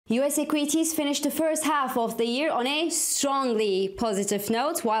US equities finished the first half of the year on a strongly positive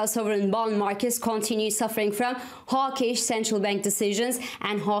note, while sovereign bond markets continue suffering from hawkish central bank decisions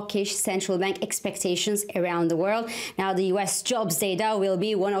and hawkish central bank expectations around the world. Now, the US jobs data will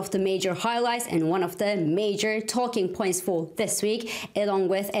be one of the major highlights and one of the major talking points for this week, along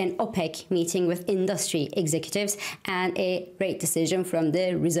with an OPEC meeting with industry executives and a rate decision from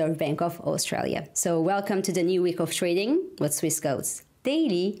the Reserve Bank of Australia. So welcome to the new week of trading with Swissquote's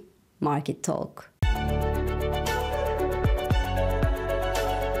Daily Market Talk.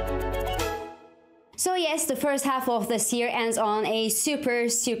 So yes, the first half of this year ends on a super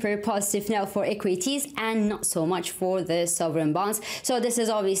positive note for equities and not so much for the sovereign bonds. So this is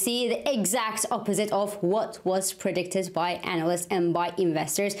obviously the exact opposite of what was predicted by analysts and by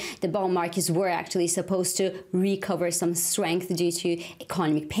investors. The bond markets were actually supposed to recover some strength due to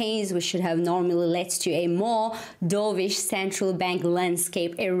economic pains, which should have normally led to a more dovish central bank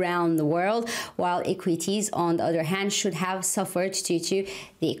landscape around the world, while equities, on the other hand, should have suffered due to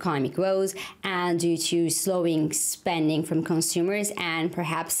the economic woes and due to slowing spending from consumers and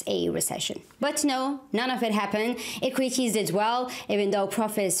perhaps a recession. But no, none of it happened. Equities did well, even though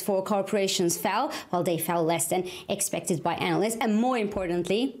profits for corporations fell. Well, they fell less than expected by analysts. And more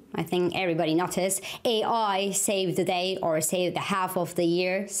importantly, I think everybody noticed, AI saved the day or saved the half of the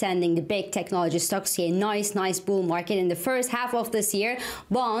year, sending the big technology stocks to a nice bull market in the first half of this year.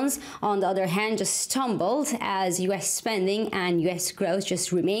 Bonds, on the other hand, just stumbled as US spending and US growth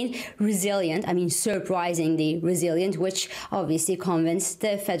just remained resilient. I mean, surprisingly resilient, which obviously convinced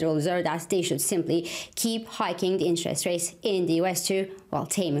the Federal Reserve that they should simply keep hiking the interest rates in the US to, well,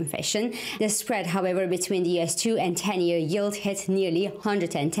 tame inflation. The spread, however, between the US 2 and 10-year yield hit nearly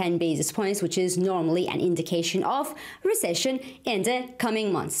 110 basis points, which is normally an indication of recession in the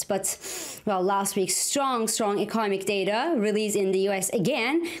coming months. But, well, last week's strong economic data released in the US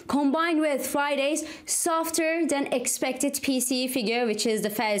again, combined with Friday's softer than expected PCE figure, which is the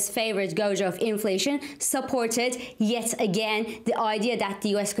Fed's favorite gauge of inflation, supported yet again the idea that the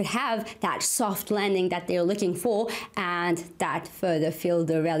US could have that soft landing that they're looking for, and that further fueled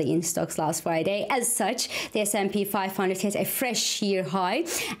the rally in stocks last Friday. As such, the S&P 500 hit a fresh year high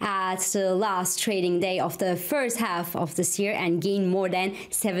at the last trading day of the first half of this year and gained more than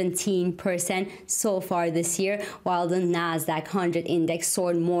 17% so far this year, while the Nasdaq 100 index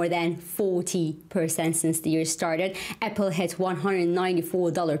soared more than 40% since the year started. Apple hit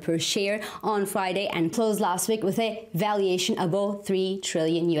 $194 per share on Friday and closed last week with a valuation above $3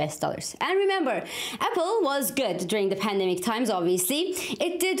 trillion US. And remember, Apple was good during the pandemic times, obviously.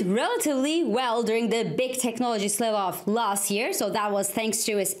 It did relatively well during the big technology sell-off last year, so that was thanks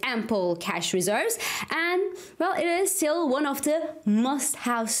to its ample cash reserves. And, well, it is still one of the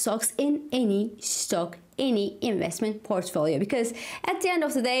must-have stocks in any investment portfolio, because at the end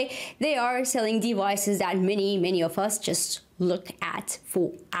of the day, they are selling devices that many of us just look at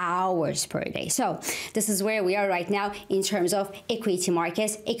for hours per day. So this is where we are right now in terms of equity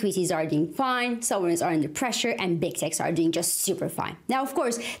markets. Equities are doing fine, sovereigns are under pressure, and big techs are doing just super fine. Now, of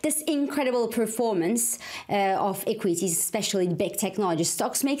course, this incredible performance of equities, especially big technology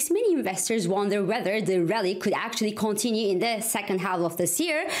stocks, makes many investors wonder whether the rally could actually continue in the second half of this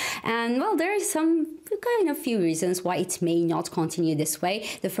year. And, well, there are some kind of few reasons why it may not continue this way.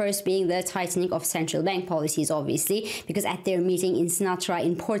 The first being the tightening of central bank policies, obviously, because at their meeting in Sinatra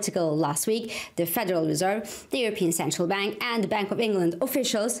in Portugal last week, the Federal Reserve, the European Central Bank, and the Bank of England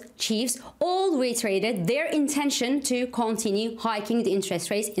officials, chiefs, all reiterated their intention to continue hiking the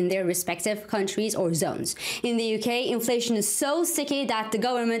interest rates in their respective countries or zones. In the UK, inflation is so sticky that the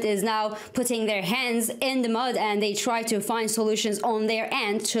government is now putting their hands in the mud, and they try to find solutions on their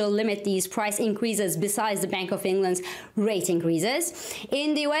end to limit these price increases besides the Bank of England's rate increases.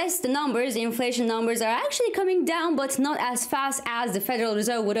 In the US, the inflation numbers are actually coming down, but not as fast as the Federal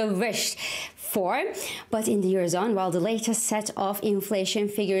Reserve would have wished for. But in the Eurozone, while the latest set of inflation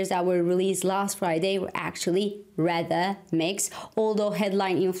figures that were released last Friday were actually rather mixed, although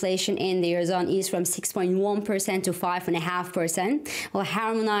headline inflation in the Eurozone is from 6.1% to 5.5%, while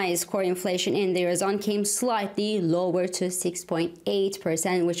harmonized core inflation in the Eurozone came slightly lower to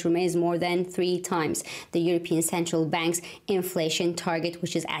 6.8%, which remains more than 3 times the European Central Bank's inflation target,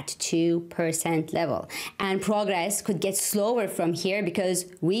 which is at 2% level. And progress could get slower from here because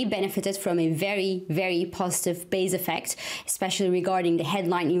we benefited from a very, very positive base effect, especially regarding the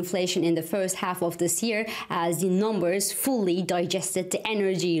headline inflation in the first half of this year, as the numbers fully digested the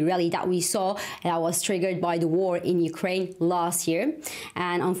energy rally that we saw that was triggered by the war in Ukraine last year.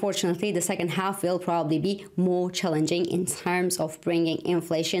 And unfortunately, the second half will probably be more challenging in terms of bringing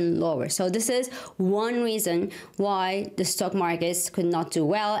inflation lower. So this is one reason why the stock markets could not do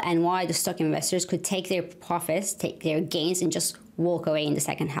well and why the stock investors could take their profits, take their gains, and just walk away in the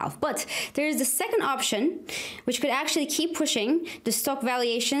second half. But there is the second option, which could actually keep pushing the stock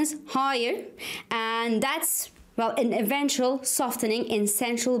valuations higher, and that's, well, an eventual softening in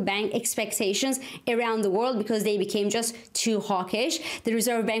central bank expectations around the world because they became just too hawkish. The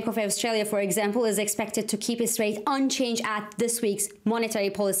Reserve Bank of Australia, for example, is expected to keep its rate unchanged at this week's monetary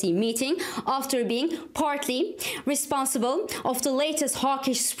policy meeting after being partly responsible of the latest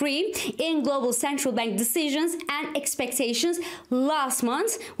hawkish spree in global central bank decisions and expectations last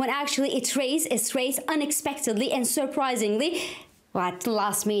month, when actually it raised its rates unexpectedly and surprisingly at the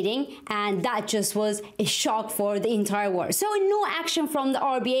last meeting, and that just was a shock for the entire world. So no action from the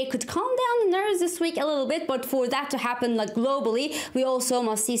RBA could calm down the nerves this week a little bit, but for that to happen like globally, we also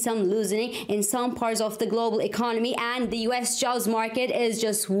must see some loosening in some parts of the global economy, and the US jobs market is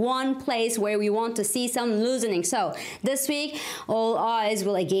just one place where we want to see some loosening. So this week, all eyes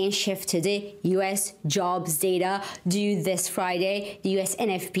will again shift to the US jobs data due this Friday. The US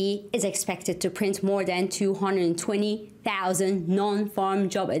NFP is expected to print more than 220,000 non-farm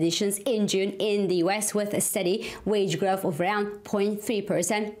job additions in June in the US, with a steady wage growth of around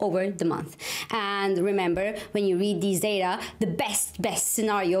 0.3% over the month. And remember, when you read these data, the best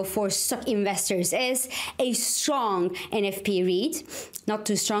scenario for stock investors is a strong NFP read, not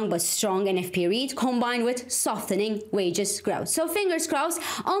too strong, but strong NFP read, combined with softening wages growth. So fingers crossed.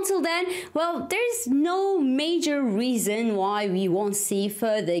 Until then, well, there's no major reason why we won't see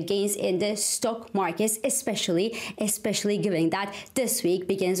further gains in the stock markets, especially given that this week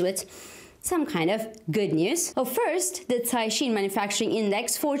begins with some kind of good news. So first, the Caixin Manufacturing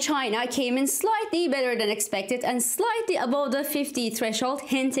Index for China came in slightly better than expected and slightly above the 50 threshold,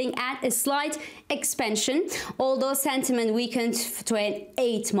 hinting at a slight expansion, although sentiment weakened to an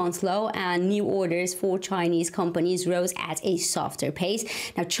 8-month low and new orders for Chinese companies rose at a softer pace.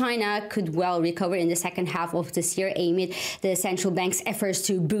 Now, China could well recover in the second half of this year amid the central bank's efforts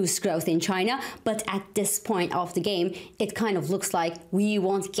to boost growth in China, but at this point of the game, it kind of looks like we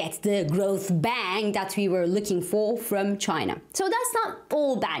won't get the growth bang that we were looking for from China. So that's not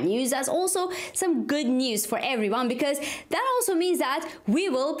all bad news. That's also some good news for everyone, because that also means that we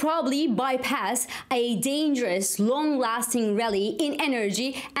will probably bypass a dangerous, long-lasting rally in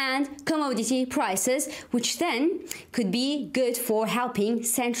energy and commodity prices, which then could be good for helping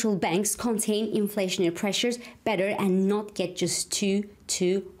central banks contain inflationary pressures better and not get just too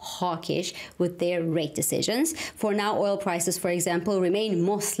hawkish with their rate decisions. For now, oil prices, for example, remain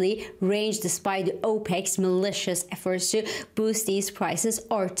mostly ranged despite the OPEC's malicious efforts to boost these prices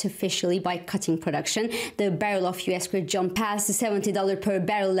artificially by cutting production. The barrel of US crude jumped past the $70 per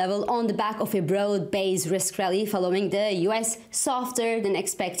barrel level on the back of a broad-based risk rally following the US softer than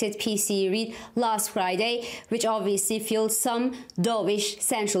expected PCE read last Friday, which obviously fueled some dovish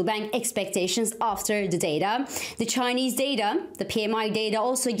central bank expectations after the data. The Chinese data, the PMI data,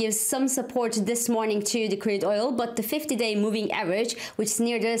 also gives some support this morning to the crude oil, but the 50-day moving average, which is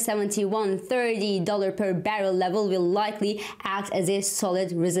near the $71.30 per barrel level, will likely act as a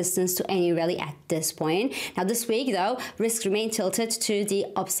solid resistance to any rally at this point. Now, this week, though, risks remain tilted to the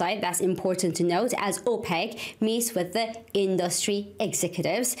upside. That's important to note, as OPEC meets with the industry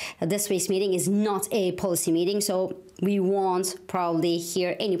executives. Now, this week's meeting is not a policy meeting, so we won't probably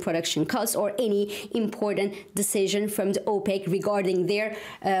hear any production cuts or any important decision from the OPEC regarding their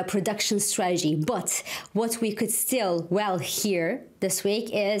production strategy. But what we could still well hear this week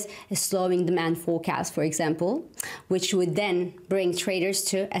is a slowing demand forecast, for example, which would then bring traders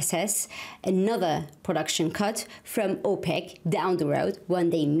to assess another production cut from OPEC down the road when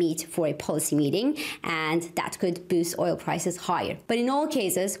they meet for a policy meeting, and that could boost oil prices higher. But in all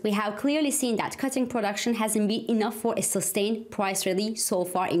cases, we have clearly seen that cutting production hasn't been enough for a sustained price rally so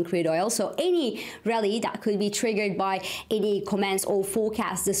far in crude oil. So any rally that could be triggered by any comments or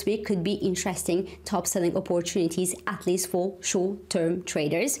forecasts this week could be interesting top selling opportunities, at least for short-term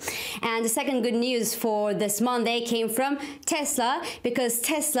traders. And the second good news for this Monday came from Tesla, because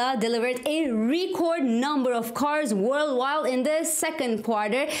Tesla delivered a record number of cars worldwide in the second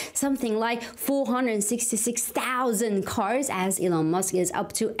quarter, something like 466,000 cars, as Elon Musk is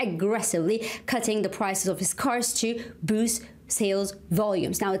up to aggressively cutting the prices of his cars to boost sales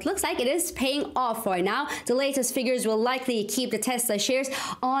volumes. Now it looks like it is paying off right now. The latest figures will likely keep the Tesla shares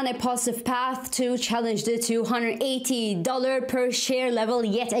on a positive path to challenge the $280 per share level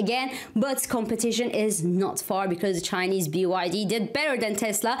yet again, but competition is not far because the Chinese BYD did better than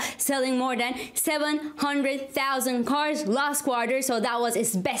Tesla, selling more than 700,000 cars last quarter, so that was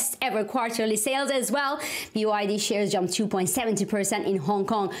its best ever quarterly sales as well. BYD shares jumped 2.70% in Hong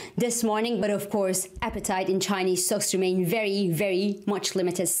Kong this morning, but of course appetite in Chinese stocks remain very much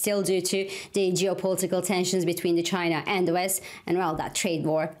limited still due to the geopolitical tensions between China and the West, and well, that trade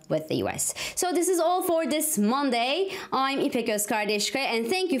war with the US. So this is all for this Monday. I'm İpek Özkardeşkaya and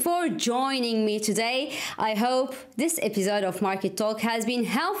thank you for joining me today. I hope this episode of Market Talk has been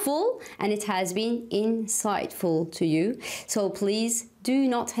helpful and it has been insightful to you. So please do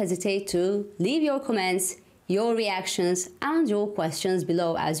not hesitate to leave your comments, your reactions and your questions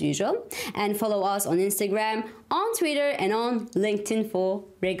below as usual, and follow us on Instagram, on Twitter and on LinkedIn for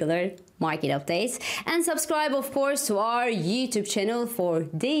regular market updates, and subscribe of course to our YouTube channel for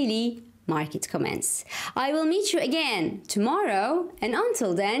daily market comments. I will meet you again tomorrow, and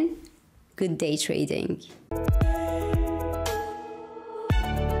until then, good day trading.